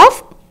ratio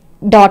of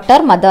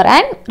daughter, mother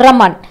and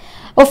Raman.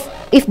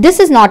 If this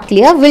is not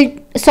clear, we'll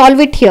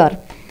solve it here.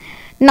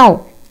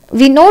 Now,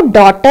 we know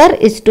daughter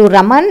is to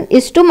Raman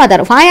is to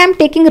mother. Why I am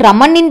taking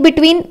Raman in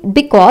between?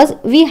 Because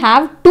we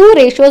have 2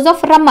 ratios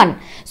of Raman.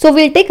 So,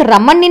 we'll take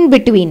Raman in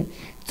between.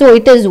 So,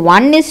 it is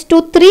 1 is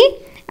to 3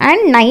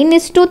 and 9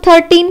 is to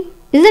 13,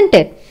 isn't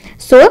it?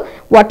 So,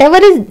 whatever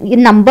is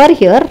number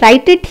here,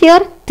 write it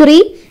here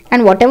 3,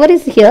 and whatever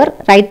is here,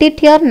 write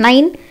it here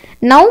 9.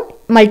 Now,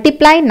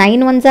 multiply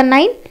 9 ones are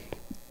 9,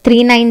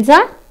 3 nines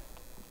are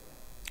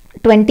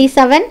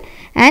 27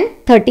 and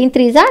 13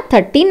 threes are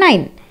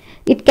 39.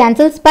 It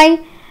cancels by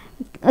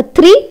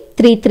 3,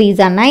 3 threes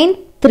are 9,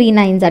 3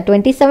 nines are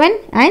 27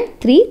 and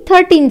 3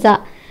 13s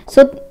are.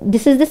 So,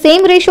 this is the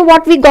same ratio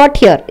what we got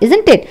here,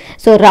 isn't it?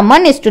 So,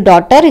 Raman is to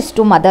daughter is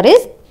to mother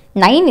is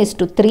 9 is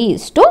to 3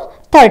 is to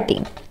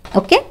 13.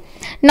 Okay,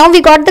 now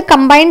we got the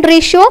combined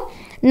ratio.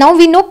 Now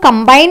we know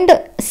combined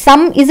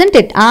sum, isn't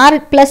it? R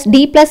plus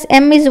D plus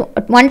M is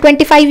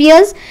 125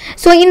 years.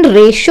 So, in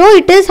ratio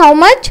it is how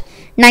much?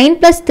 9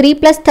 plus 3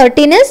 plus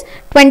 13 is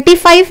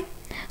 25.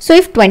 So,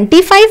 if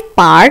 25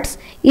 parts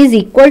is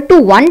equal to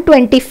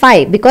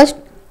 125, because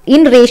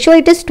in ratio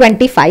it is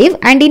 25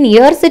 and in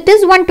years it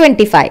is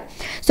 125.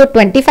 So,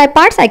 25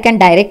 parts I can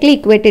directly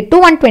equate it to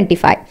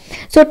 125.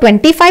 So,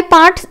 25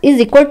 parts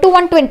is equal to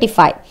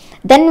 125.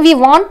 Then we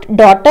want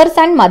daughter's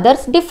and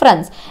mother's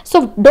difference.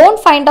 So, don't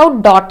find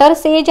out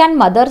daughter's age and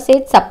mother's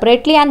age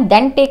separately and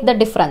then take the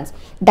difference.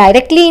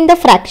 Directly in the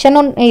fraction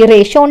on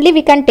ratio only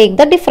we can take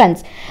the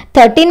difference.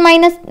 13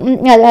 minus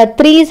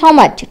 3 is how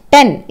much?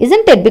 10,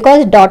 isn't it?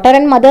 Because daughter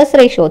and mother's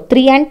ratio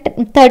 3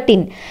 and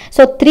 13.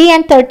 So, 3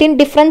 and 13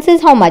 difference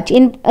is how much?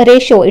 In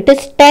ratio it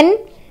is 10.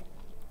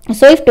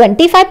 So, if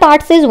 25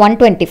 parts is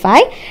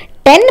 125,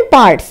 10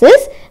 parts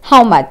is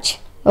how much?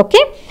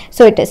 Okay.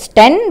 So, it is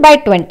 10 by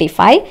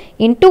 25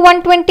 into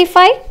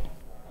 125.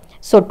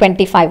 So,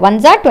 25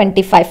 ones are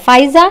 25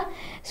 5s are.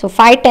 So,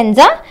 5 tens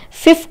are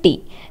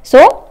 50.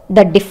 So,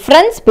 the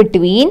difference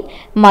between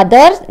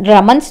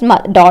Raman's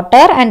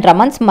daughter and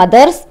Raman's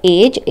mother's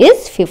age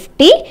is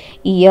 50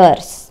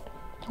 years.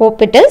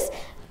 Hope it is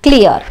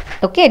clear.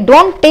 Okay,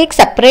 don't take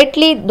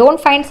separately,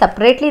 don't find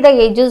separately the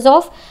ages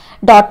of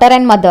daughter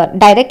and mother.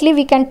 Directly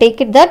we can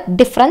take it the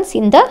difference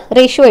in the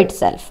ratio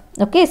itself.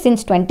 Okay,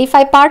 since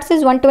 25 parts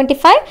is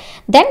 125,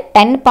 then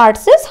 10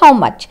 parts is how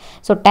much?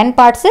 So, 10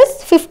 parts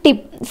is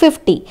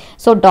 50.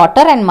 So,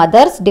 daughter and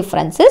mother's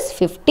difference is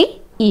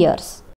 50 years.